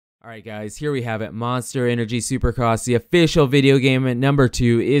Alright guys, here we have it. Monster Energy Supercross, the official video game at number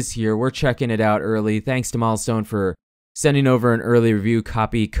 2 is here. We're checking it out early. Thanks to Milestone for sending over an early review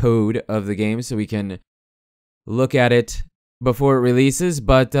copy code of the game so we can look at it before it releases.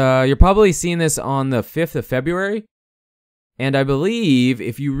 But you're probably seeing this on the 5th of February. And I believe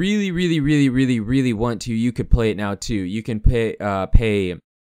if you really want to, you could play it now too. You can pay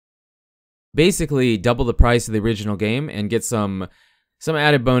basically double the price of the original game and get some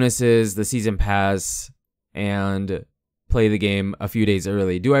added bonuses, the season pass, and play the game a few days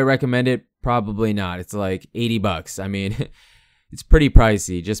early. Do I recommend it? Probably not. It's like 80 bucks. I mean, it's pretty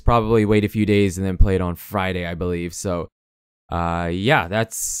pricey. Just probably wait a few days and then play it on Friday, I believe. So, yeah,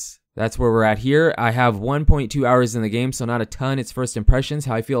 that's where we're at here. I have 1.2 hours in the game, so not a ton. It's first impressions,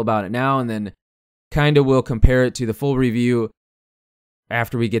 how I feel about it now, and then kind of will compare it to the full review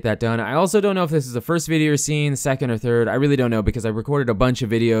after we get that done. I also don't know if this is the first video you're seeing, second or third. I really don't know because I recorded a bunch of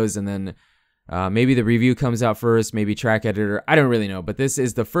videos and then maybe the review comes out first, maybe track editor. I don't really know, but this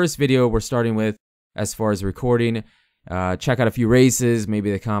is the first video we're starting with as far as recording. Check out a few races,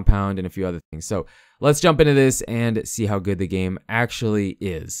 maybe the compound and a few other things. So let's jump into this and see how good the game actually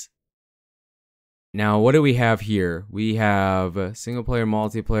is. Now, what do we have here? We have single player,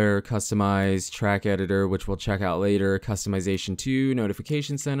 multiplayer, customized, track editor, which we'll check out later, customization 2,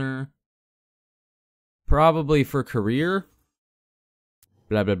 notification center, probably for career,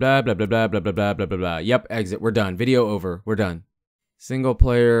 blah, blah, blah, blah, blah, blah, blah, blah, blah, blah, blah, blah. Yep, exit, we're done. Video over, we're done. Single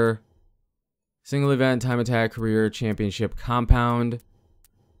player, single event, time attack, career, championship, compound.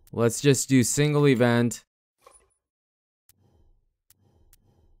 Let's just do single event.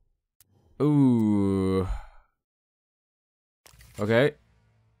 Ooh. Okay.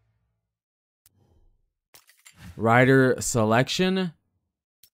 Rider selection.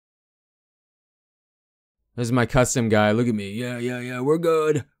 This is my custom guy. Look at me. Yeah. We're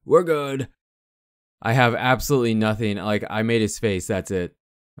good. We're good. I have absolutely nothing. Like, I made his face. That's it.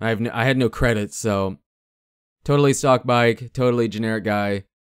 I had no credits, so totally stock bike, totally generic guy.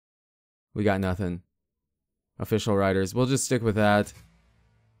 We got nothing. Official riders. We'll just stick with that.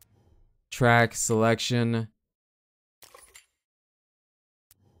 Track selection.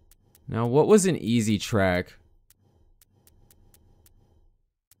 Now, what was an easy track?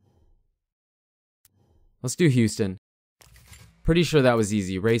 Let's do Houston. Pretty sure that was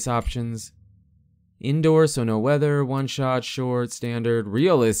easy. Race options. Indoor, so no weather. One shot, short, standard,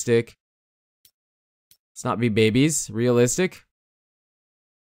 realistic. Let's not be babies. Realistic.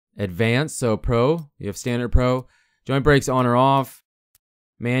 Advanced, so pro. You have standard pro. Joint brakes on or off.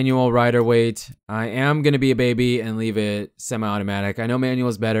 Manual, rider weight. I am going to be a baby and leave it semi-automatic. I know manual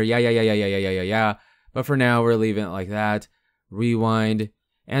is better. Yeah. But for now, we're leaving it like that. Rewind.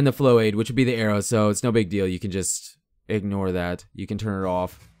 And the flow aid, which would be the arrow. So it's no big deal. You can just ignore that. You can turn it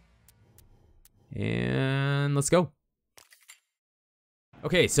off. And let's go.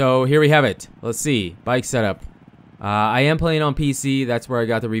 Okay, so here we have it. Let's see. Bike setup. I am playing on PC. That's where I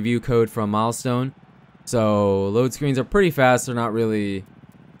got the review code from Milestone. So load screens are pretty fast. They're not really...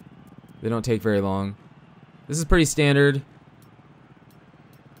 They don't take very long. This is pretty standard.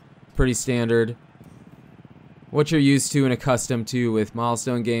 Pretty standard. What you're used to and accustomed to with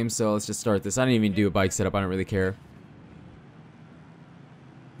Milestone games. So let's just start this. I didn't even do a bike setup. I don't really care.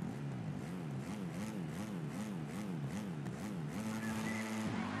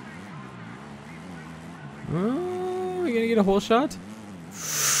 Oh, are we gonna get a whole shot?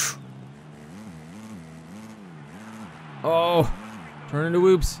 Oh, turn into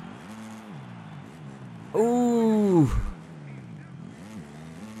whoops. Ooh.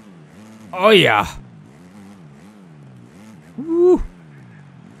 Oh, yeah. Woo.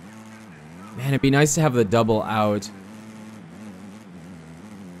 Man, it'd be nice to have the double out.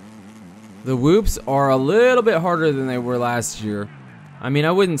 The whoops are a little bit harder than they were last year. I mean,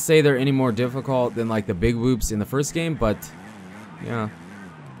 I wouldn't say they're any more difficult than like the big whoops in the first game, but yeah.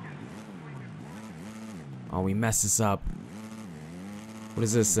 Oh, we messed this up. What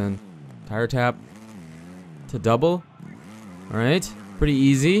is this then? Tire tap to double. All right, pretty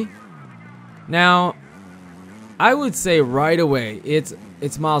easy. Now, I would say right away, it's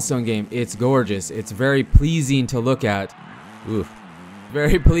Milestone game. It's gorgeous. It's very pleasing to look at. Oof.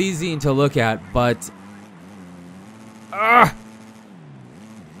 Very pleasing to look at, but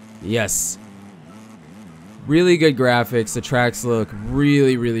yes. Really good graphics. The tracks look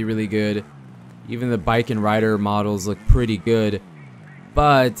really good. Even the bike and rider models look pretty good.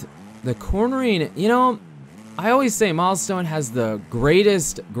 But the cornering, you know, I always say Milestone has the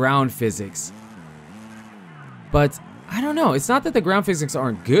greatest ground physics. But I don't know. It's not that the ground physics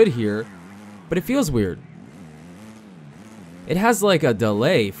aren't good here, but it feels weird. it has like a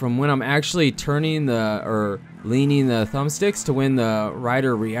delay from when I'm actually turning or leaning the thumbsticks to when the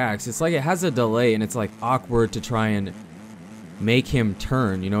rider reacts. It's like it has a delay, and it's like awkward to try and make him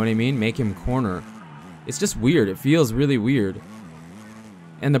turn, you know what I mean? Make him corner. It's just weird. It feels really weird.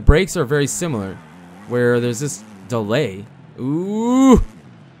 And the brakes are very similar, where there's this delay. Ooh!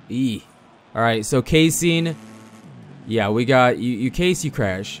 E. Alright, so casing. Yeah, we got, you case, you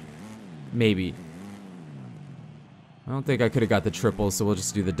crash. Maybe. I don't think I could have got the triple, so we'll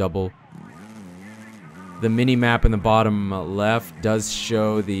just do the double. The mini map in the bottom left does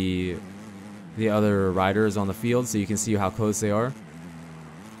show the other riders on the field, so you can see how close they are.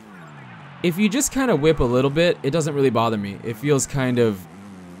 If you just kind of whip a little bit, it doesn't really bother me. It feels kind of,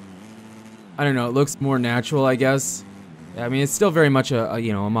 I don't know, it looks more natural, I guess. I mean, it's still very much a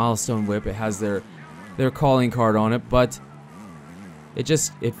you know, a milestone whip. It has their calling card on it, but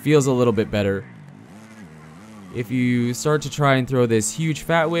it feels a little bit better. If you start to try and throw this huge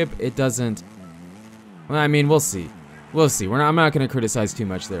fat whip, it doesn't. Well, I mean, we'll see. We'll see. I'm not going to criticize too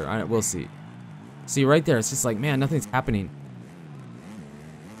much there. We'll see. See, right there, it's just like, man, nothing's happening.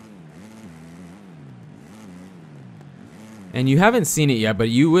 And you haven't seen it yet, but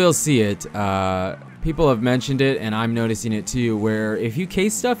you will see it. People have mentioned it, and I'm noticing it too, where if you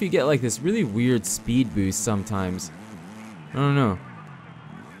case stuff, you get like this really weird speed boost sometimes. I don't know.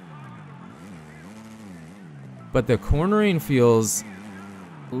 But the cornering feels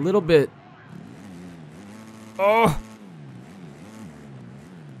a little bit... Oh!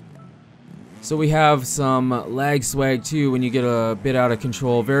 So we have some lag swag too when you get a bit out of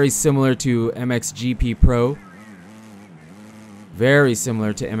control. Very similar to MXGP Pro. Very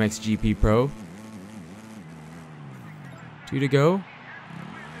similar to MXGP Pro. 2 to go.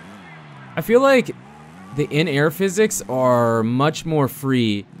 I feel like the in-air physics are much more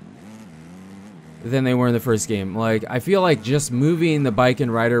free than they were in the first game. Like, I feel like just moving the bike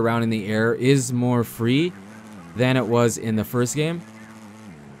and rider around in the air is more free than it was in the first game.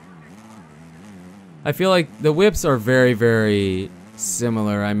 I feel like the whips are very, very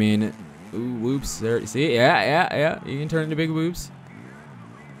similar. I mean, ooh, whoops, there, see, yeah, you can turn into big whoops.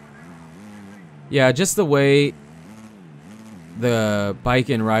 Yeah, just the way the bike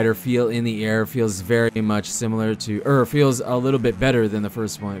and rider feel in the air feels very much similar to, or feels a little bit better than the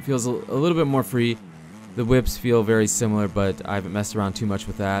first one. It feels a little bit more free. The whips feel very similar, but I haven't messed around too much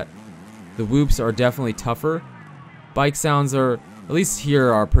with that. The whoops are definitely tougher. Bike sounds are, at least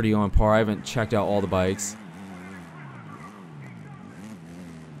here, are pretty on par. I haven't checked out all the bikes.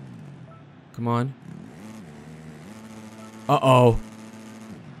 Come on. Uh-oh.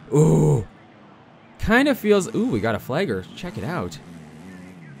 Ooh. Kind of feels... Ooh, we got a flagger. Check it out.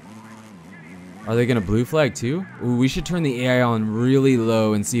 Are they going to blue flag too? Ooh, we should turn the AI on really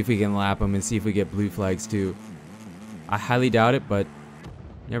low and see if we can lap them and see if we get blue flags too. I highly doubt it, but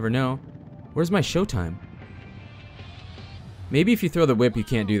never know. Where's my showtime? Maybe if you throw the whip, you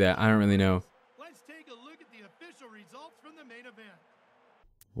can't do that. I don't really know. Let's take a look at the official results from the main event.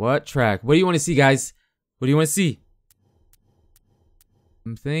 What track? What do you want to see, guys? What do you want to see?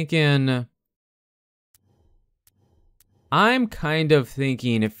 I'm kind of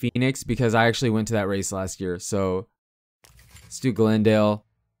thinking Phoenix because I actually went to that race last year. So let's do Glendale.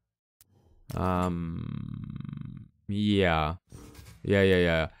 Yeah.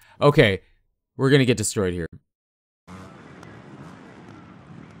 Okay, we're gonna get destroyed here.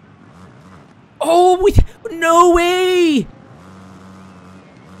 Oh, no way!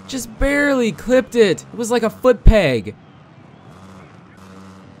 Just barely clipped it. It was like a foot peg.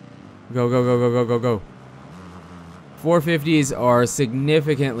 Go. 450s are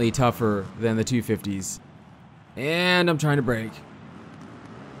significantly tougher than the 250s. And I'm trying to brake.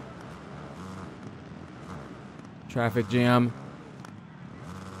 Traffic jam.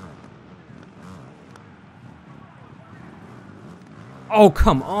 Oh,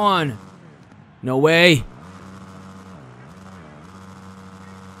 come on. No way.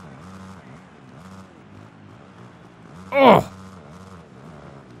 Oh!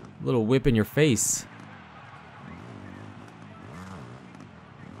 Little whip in your face.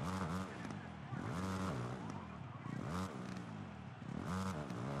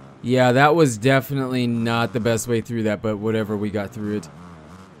 Yeah, that was definitely not the best way through that, but whatever, we got through it.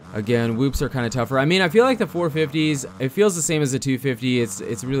 Again, whoops are kind of tougher. I mean, I feel like the 450s, it feels the same as the 250.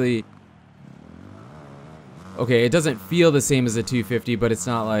 It's really... Okay, it doesn't feel the same as the 250, but it's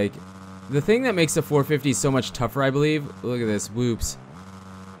not like... The thing that makes the 450 so much tougher, I believe, look at this, whoops,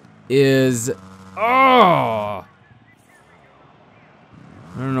 is... Oh!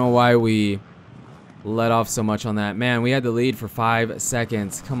 I don't know why we let off so much on that. Man, we had the lead for 5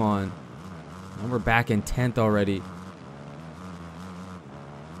 seconds. Come on. And we're back in 10th already.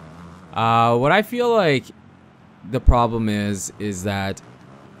 What I feel like the problem is that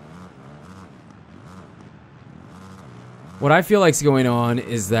what I feel like's going on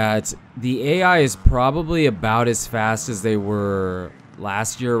is that the AI is probably about as fast as they were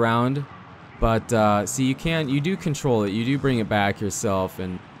last year around, but see, you do control it, you do bring it back yourself,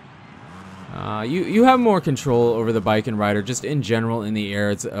 and you have more control over the bike and rider. Just in general, in the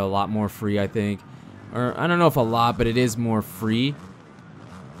air, it's a lot more free, I think, or I don't know if a lot, but it is more free.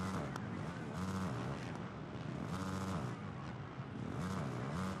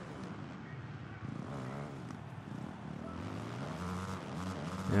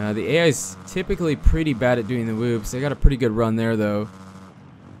 The AI is typically pretty bad at doing the whoops. They got a pretty good run there, though.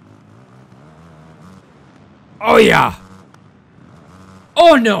 Oh, yeah!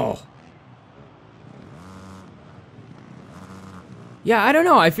 Oh, no! Yeah, I don't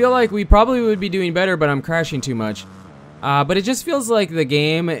know. I feel like we probably would be doing better, but I'm crashing too much. But it just feels like the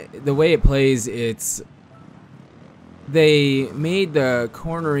game, the way it plays, they made the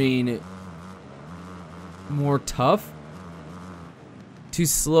cornering more tough to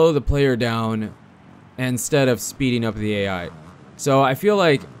slow the player down instead of speeding up the AI. So I feel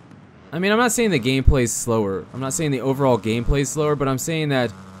like, I mean, I'm not saying the gameplay is slower. I'm not saying the overall gameplay is slower, but I'm saying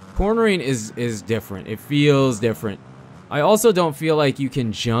that cornering is different. It feels different. I also don't feel like you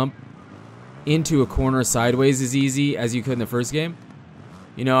can jump into a corner sideways as easy as you could in the first game.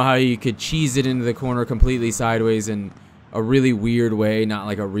 You know how you could cheese it into the corner completely sideways in a really weird way, not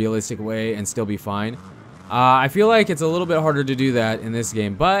like a realistic way, and still be fine. I feel like it's a little bit harder to do that in this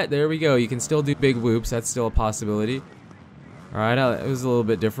game, but there we go. You can still do big whoops. That's still a possibility. Alright, it was a little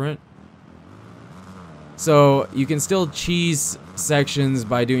bit different. So, you can still cheese sections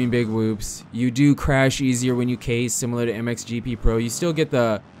by doing big whoops. You do crash easier when you case, similar to MXGP Pro. You still get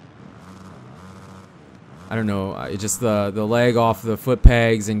the, I don't know, just the leg off the foot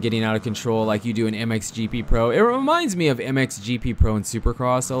pegs and getting out of control like you do in MXGP Pro. It reminds me of MXGP Pro and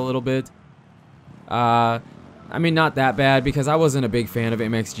Supercross a little bit. I mean, not that bad, because I wasn't a big fan of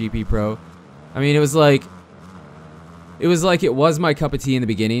MXGP Pro. I mean, it was like it was my cup of tea in the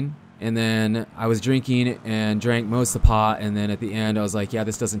beginning, and then I was drinking and drank most of the pot, and then at the end I was like, yeah,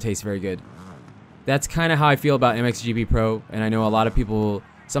 this doesn't taste very good. That's kind of how I feel about MXGP Pro, and I know a lot of people,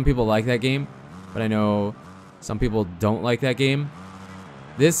 some people like that game, but I know some people don't like that game.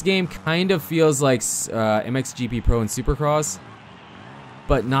 This game kind of feels like MXGP Pro and Supercross,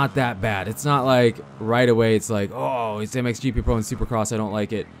 but not that bad. It's not like right away it's like, oh, it's MXGP Pro and Supercross, I don't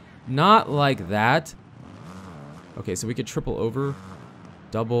like it. Not like that. Okay, so we could triple over,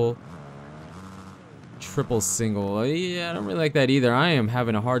 double, triple single. Yeah, I don't really like that either. I am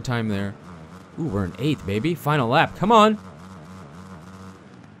having a hard time there. Ooh, we're in 8th, baby. Final lap. Come on.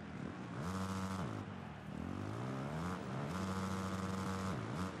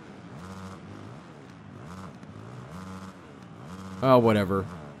 Oh, whatever.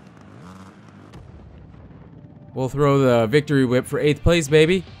 We'll throw the victory whip for 8th place,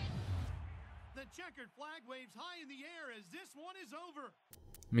 baby. The checkered flag waves high in the air as this one is over.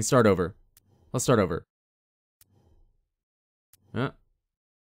 Let me start over. Let's start over. Yeah.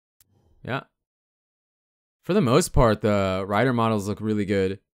 Yeah. For the most part, the rider models look really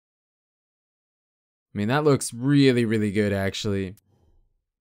good. I mean, that looks really, really good, actually.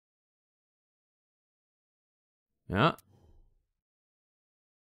 Yeah.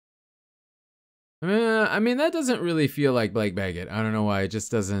 I mean, that doesn't really feel like Blake Baggett. I don't know why. It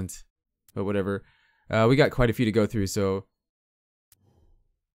just doesn't. But whatever. We got quite a few to go through, so...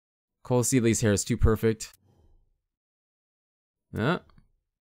 Cole Seeley's hair is too perfect. Yeah.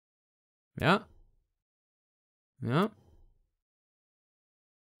 Yeah. Yeah.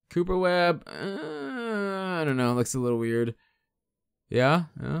 Cooper Webb. I don't know. Looks a little weird. Yeah.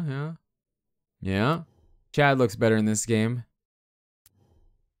 Yeah. Yeah. Yeah. Chad looks better in this game.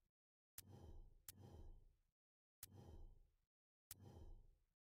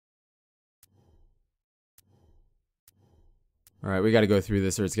 Alright, we gotta go through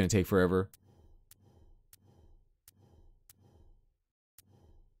this or it's gonna take forever.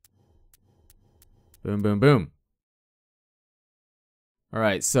 Boom, boom, boom.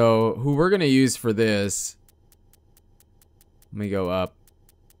 Alright, so who we're gonna use for this... Let me go up.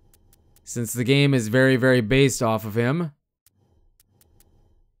 Since the game is very, very based off of him.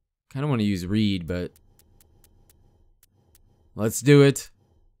 Kinda wanna use Reed, but... Let's do it.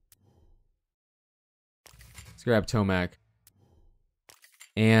 Let's grab Tomac.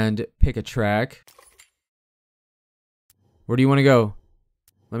 And pick a track. Where do you want to go?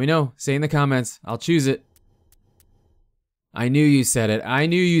 Let me know. Say in the comments. I'll choose it. I knew you said it. I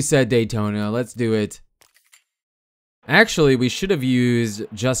knew you said Daytona. Let's do it. Actually, we should have used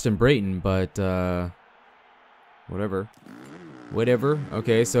Justin Brayton, but whatever. Whatever.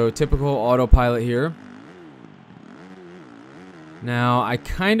 Okay, so typical autopilot here. Now, I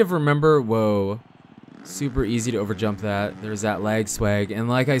kind of remember... Whoa. Super easy to overjump that. There's that lag swag. And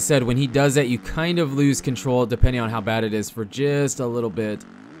like I said, when he does that, you kind of lose control depending on how bad it is for just a little bit.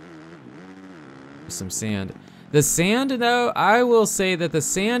 Some sand. The sand, though, I will say that the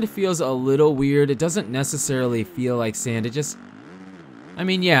sand feels a little weird. It doesn't necessarily feel like sand. It just... I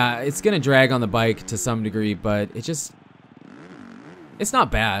mean, yeah, it's going to drag on the bike to some degree, but it just... It's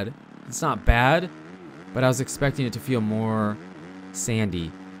not bad. It's not bad, but I was expecting it to feel more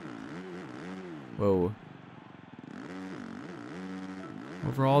sandy. Whoa.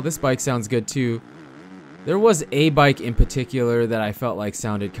 Overall, this bike sounds good too. There was a bike in particular that I felt like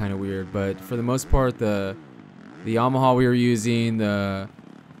sounded kind of weird, but for the most part, the Yamaha we were using, the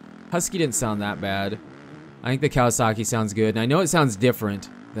Husky didn't sound that bad. I think the Kawasaki sounds good, and I know it sounds different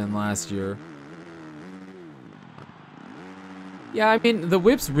than last year. Yeah, I mean, the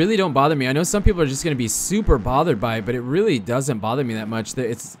whips really don't bother me. I know some people are just going to be super bothered by it, but it really doesn't bother me that much.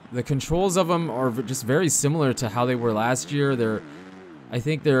 The controls of them are just very similar to how they were last year. I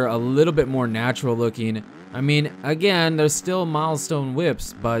think they're a little bit more natural looking. I mean, again, they're still Milestone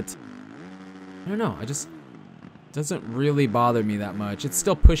whips, but I don't know. It doesn't really bother me that much. It's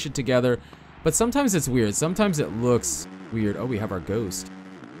still push it together, but sometimes it's weird. Sometimes it looks weird. Oh, we have our ghost.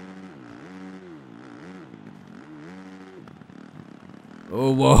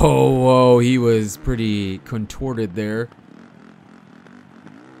 Oh, whoa, whoa, he was pretty contorted there.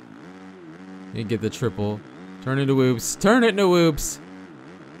 Didn't get the triple. Turn into whoops. Turn it into whoops.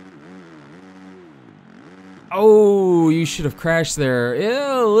 Oh, you should have crashed there.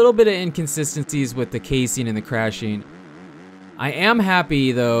 Yeah, a little bit of inconsistencies with the casing and the crashing. I am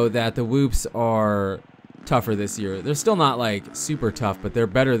happy, though, that the whoops are tougher this year. They're still not, like, super tough, but they're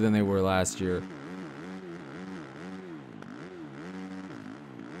better than they were last year.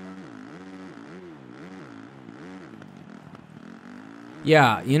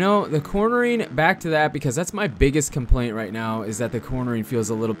 Yeah, you know, the cornering, back to that, because that's my biggest complaint right now, is that the cornering feels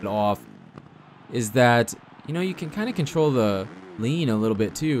a little bit off. Is that, you know, you can kind of control the lean a little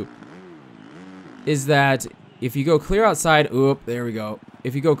bit too. Is that if you go clear outside, oop, there we go.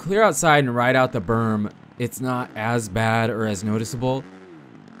 If you go clear outside and ride out the berm, it's not as bad or as noticeable.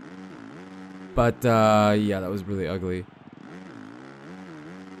 But, yeah, that was really ugly.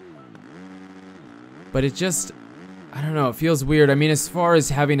 But it just... I don't know, it feels weird. I mean, as far as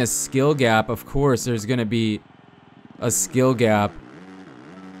having a skill gap, of course, there's going to be a skill gap.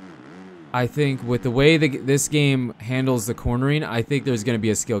 I think with the way this game handles the cornering, I think there's going to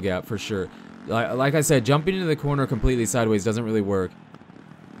be a skill gap for sure. Like I said, jumping into the corner completely sideways doesn't really work.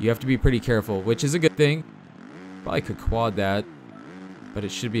 You have to be pretty careful, which is a good thing. Probably could quad that, but it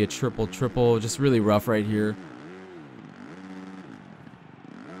should be a triple, just really rough right here.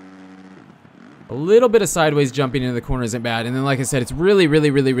 A little bit of sideways jumping into the corner isn't bad, and then like I said, it's really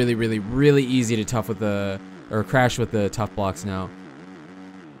easy to tough with the, or crash with the tough blocks now.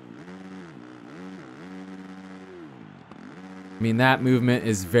 I mean, that movement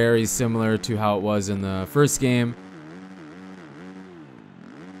is very similar to how it was in the first game.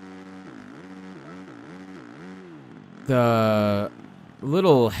 The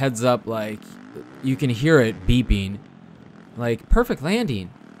little heads up, like, you can hear it beeping. Like, perfect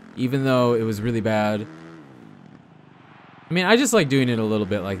landing. Even though it was really bad. I mean, I just like doing it a little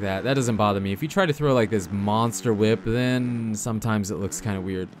bit like that. That doesn't bother me. If you try to throw like this monster whip, then sometimes it looks kind of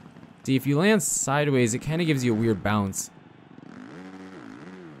weird. See, if you land sideways, it kind of gives you a weird bounce.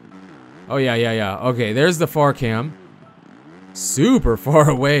 Oh, yeah. Okay, there's the far cam. Super far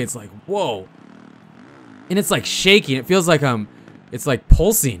away. It's like, whoa. And it's like shaking. It feels like it's like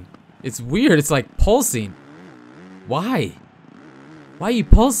pulsing. It's weird. It's like pulsing. Why? Why are you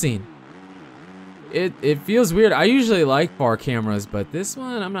pulsing? It feels weird. I usually like far cameras, but this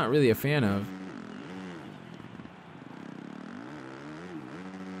one I'm not really a fan of.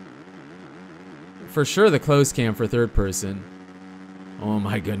 For sure the close cam for third person. Oh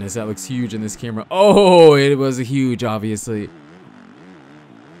my goodness, that looks huge in this camera. Oh, it was huge, obviously.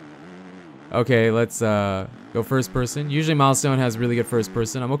 Okay, let's go first person. Usually Milestone has really good first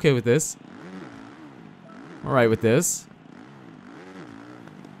person. I'm okay with this. Alright with this.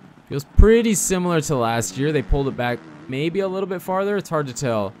 Feels pretty similar to last year. They pulled it back maybe a little bit farther. It's hard to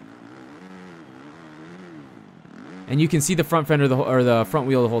tell. And you can see the front fender or the front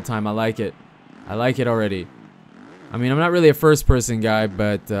wheel the whole time. I like it. I like it already. I mean, I'm not really a first person guy,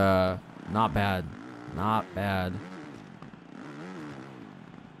 but not bad. Not bad.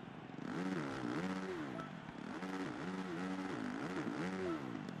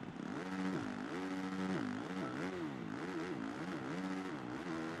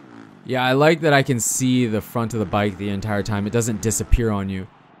 Yeah, I like that I can see the front of the bike the entire time. It doesn't disappear on you.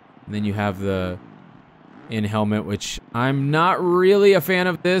 And then you have the in-helmet, which I'm not really a fan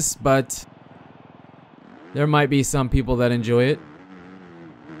of this, but there might be some people that enjoy it.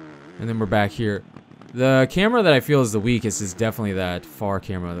 And then we're back here. The camera that I feel is the weakest is definitely that far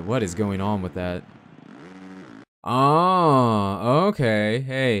camera. What is going on with that? Oh, okay.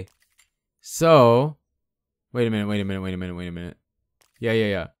 Hey. So, wait a minute.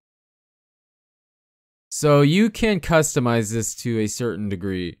 Yeah. So you can customize this to a certain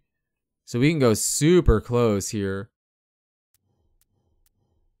degree. So we can go super close here.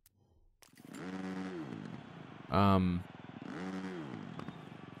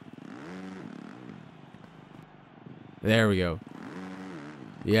 There we go.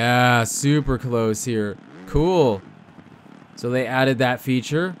 Yeah, super close here. Cool. So they added that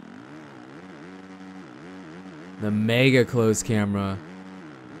feature. The mega close camera.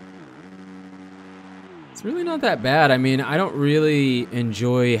 It's really not that bad. I mean, I don't really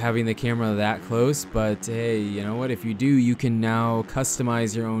enjoy having the camera that close, but hey, you know what? If you do, you can now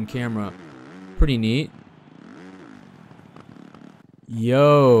customize your own camera. Pretty neat.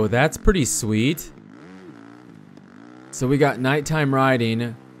 Yo, that's pretty sweet. So we got nighttime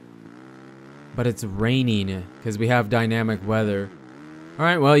riding, but it's raining because we have dynamic weather. All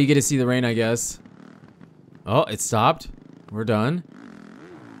right, well, you get to see the rain, I guess. Oh, it stopped. We're done.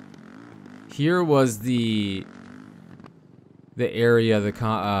 Here was the area, the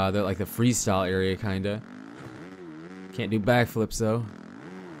like the freestyle area, kinda. Can't do backflips though.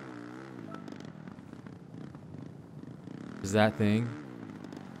 There's that thing.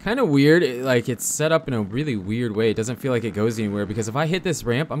 Kind of weird. Like it's set up in a really weird way. It doesn't feel like it goes anywhere because if I hit this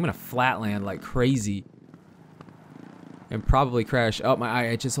ramp, I'm gonna flatland like crazy and probably crash. Oh, my eye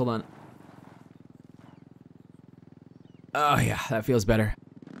itches. Hold on. Oh yeah, that feels better.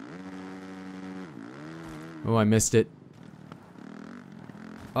 Oh, I missed it.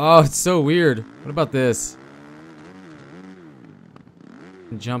 Oh, it's so weird. What about this?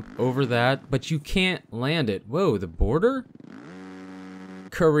 Jump over that, but you can't land it. Whoa, the border?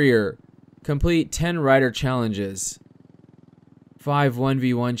 Career. Complete 10 rider challenges. 5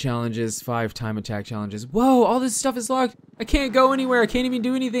 1v1 challenges, 5 time attack challenges. Whoa, all this stuff is locked. I can't go anywhere. I can't even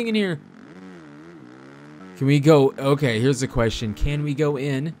do anything in here. Can we go? Okay, here's the question. Can we go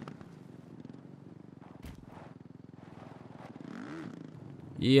in?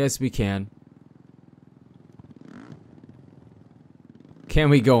 Yes, we can. Can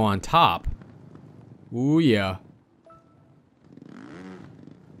we go on top? Ooh, yeah.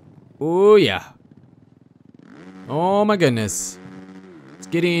 Ooh, yeah. Oh, my goodness. It's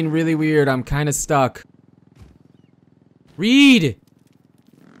getting really weird. I'm kind of stuck. Read!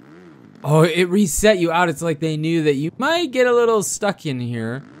 Oh, it reset you out. It's like they knew that you might get a little stuck in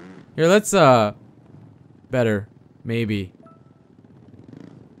here. Here, let's, better. Maybe.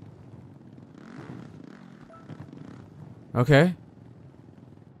 Okay.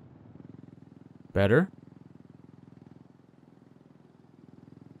 Better.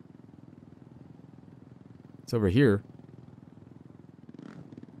 It's over here.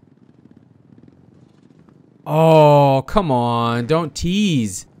 Oh, come on. Don't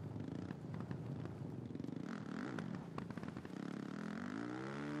tease.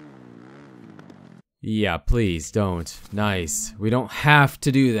 Yeah, please don't. Nice. We don't have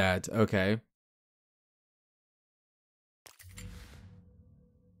to do that. Okay.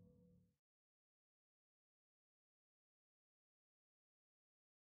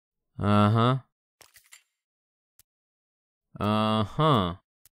 Uh-huh. Uh-huh.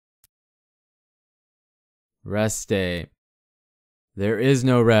 Rest day. There is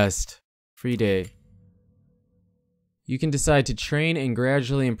no rest. Free day. You can decide to train and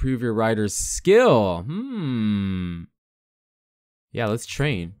gradually improve your rider's skill. Yeah, let's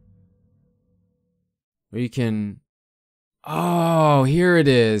train. Or you can... Oh, here it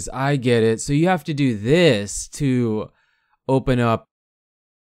is. I get it. So you have to do this to open up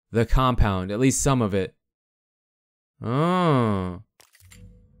the compound. At least some of it. Oh.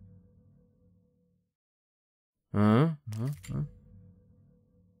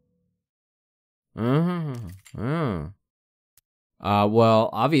 Well,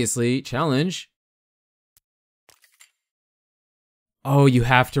 obviously, challenge. Oh, you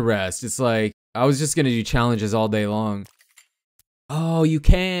have to rest. It's like, I was just gonna do challenges all day long. Oh, you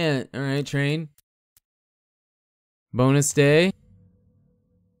can't. All right, train. Bonus day.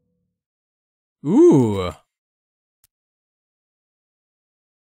 Ooh.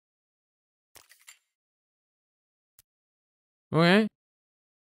 Okay.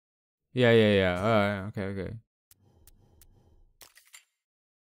 Yeah. Okay.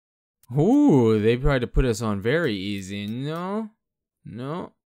 Ooh, they tried to put us on very easy. No.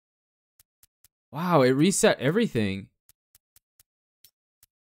 No. Wow, it reset everything.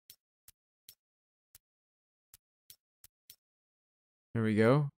 There we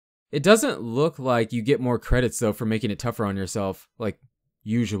go. It doesn't look like you get more credits, though, for making it tougher on yourself, like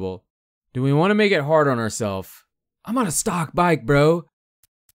usual. Do we want to make it hard on ourselves? I'm on a stock bike, bro.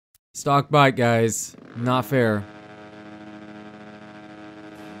 Stock bike, guys. Not fair.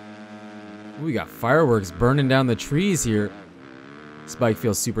 We got fireworks burning down the trees here. This bike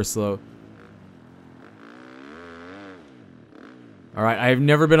feels super slow. Alright, I've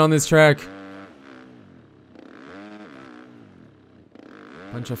never been on this track.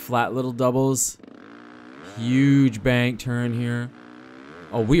 Bunch of flat little doubles. Huge bank turn here.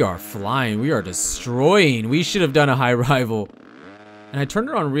 Oh, we are flying. We are destroying. We should have done a high rival. And I turned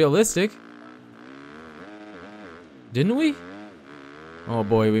it on realistic. Didn't we? Oh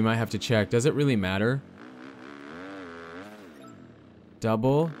boy, we might have to check. Does it really matter?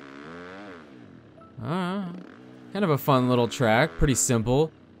 Double. Kind of a fun little track. Pretty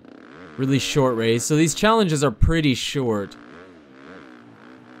simple. Really short race. So these challenges are pretty short.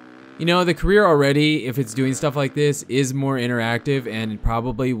 You know, the career already, if it's doing stuff like this, is more interactive and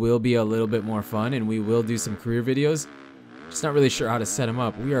probably will be a little bit more fun, and we will do some career videos. Just not really sure how to set them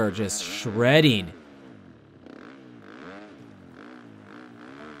up. We are just shredding.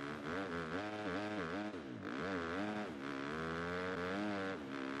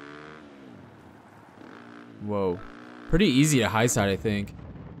 Whoa. Pretty easy to high side, I think.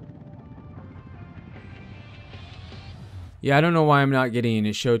 Yeah, I don't know why I'm not getting a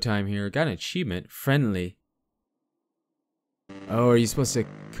showtime here. Got an achievement. Friendly. Oh, are you supposed to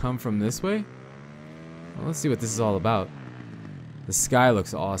come from this way? Well, let's see what this is all about. The sky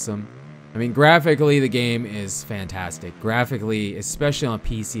looks awesome. I mean, graphically, the game is fantastic. Graphically, especially on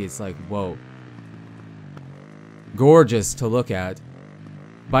PC, it's like, whoa. Gorgeous to look at.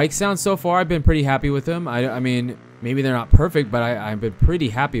 Bike sounds so far, I've been pretty happy with them. I mean, maybe they're not perfect, but I've been pretty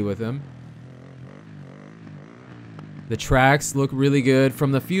happy with them. The tracks look really good.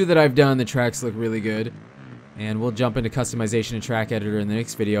 From the few that I've done, the tracks look really good. And we'll jump into customization and track editor in the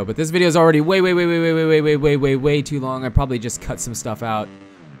next video. But this video is already way too long. I probably just cut some stuff out.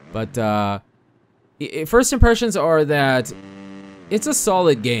 But first impressions are that it's a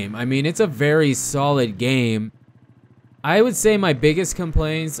solid game. I mean, it's a very solid game. I would say my biggest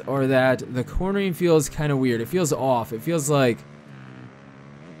complaints are that the cornering feels kind of weird. It feels off. It feels like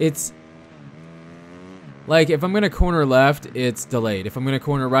it's... Like, if I'm going to corner left, it's delayed. If I'm going to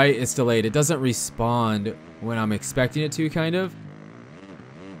corner right, it's delayed. It doesn't respond when I'm expecting it to, kind of.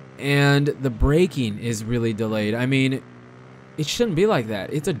 And the braking is really delayed. I mean, it shouldn't be like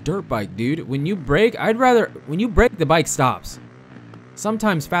that. It's a dirt bike, dude. When you brake, when you brake, the bike stops.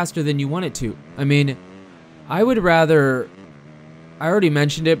 Sometimes faster than you want it to. I mean, I would rather... I already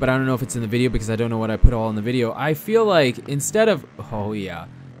mentioned it, but I don't know if it's in the video because I don't know what I put all in the video. I feel like instead of... Oh, yeah.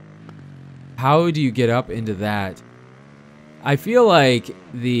 How do you get up into that? I feel like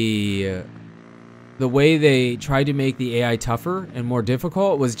the way they tried to make the AI tougher and more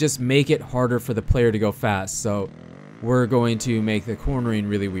difficult was just make it harder for the player to go fast. So we're going to make the cornering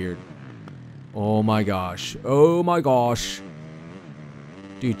really weird. Oh my gosh. Oh my gosh.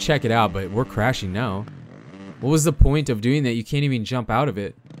 Dude, check it out, but we're crashing now. What was the point of doing that? You can't even jump out of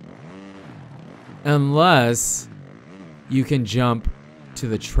it. Unless you can jump to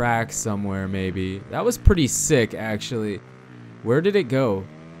the track somewhere, maybe. That was pretty sick, actually. Where did it go?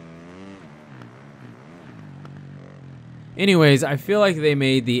 Anyways, I feel like they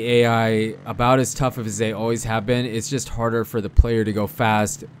made the AI about as tough as they always have been. It's just harder for the player to go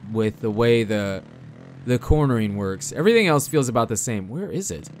fast with the way the cornering works. Everything else feels about the same. Where is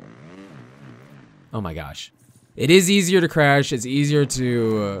it? Oh my gosh. It is easier to crash. It's easier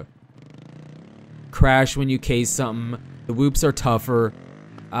to crash when you case something. The whoops are tougher.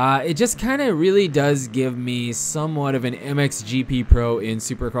 It just kind of really does give me somewhat of an MXGP Pro in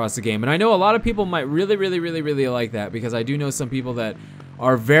Supercross The Game. And I know a lot of people might really like that, because I do know some people that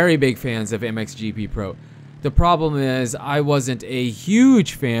are very big fans of MXGP Pro. The problem is I wasn't a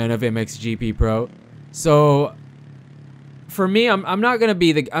huge fan of MXGP Pro. So for me, I'm not going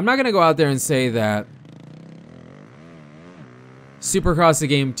to go out there and say that Supercross The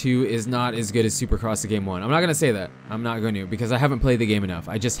Game 2 is not as good as Supercross The Game 1. I'm not going to say that. I'm not going to, because I haven't played the game enough.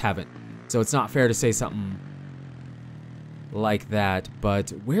 I just haven't. So it's not fair to say something like that.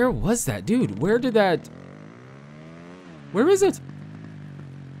 But where was that? Dude, where did that... Where is it?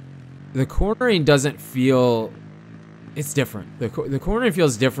 The cornering doesn't feel... It's different. The cornering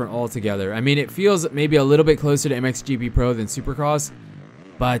feels different altogether. I mean, it feels maybe a little bit closer to MXGP Pro than Supercross.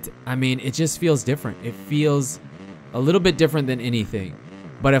 But, I mean, it just feels different. It feels a little bit different than anything.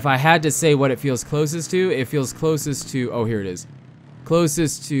 But if I had to say what it feels closest to, it feels closest to, oh, here it is.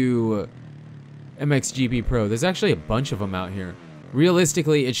 Closest to MXGP Pro. There's actually a bunch of them out here.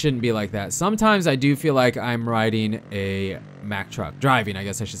 Realistically, it shouldn't be like that. Sometimes I do feel like I'm riding a Mack truck. Driving, I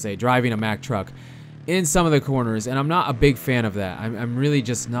guess I should say. Driving a Mack truck in some of the corners, and I'm not a big fan of that. I'm really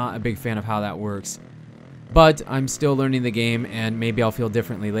just not a big fan of how that works. But I'm still learning the game, and maybe I'll feel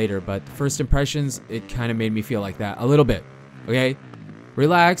differently later. But first impressions, it kind of made me feel like that a little bit. Okay?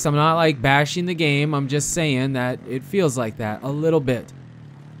 Relax. I'm not like bashing the game. I'm just saying that it feels like that a little bit.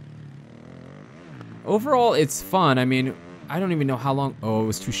 Overall, it's fun. I mean, I don't even know how long. Oh, it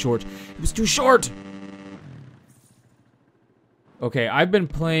was too short. It was too short. Okay, I've been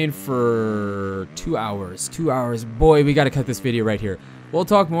playing for 2 hours. 2 hours. Boy, we got to cut this video right here. We'll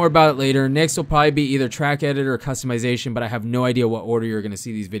talk more about it later. Next will probably be either track editor or customization, but I have no idea what order you're going to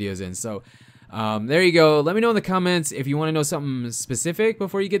see these videos in. So there you go. Let me know in the comments if you want to know something specific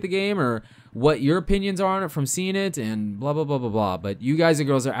before you get the game, or what your opinions are on it from seeing it, and blah, blah, blah, blah, blah. But you guys and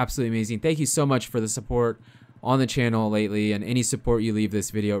girls are absolutely amazing. Thank you so much for the support on the channel lately, and any support you leave this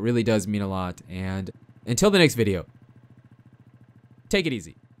video. It really does mean a lot. And until the next video, take it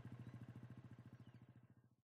easy.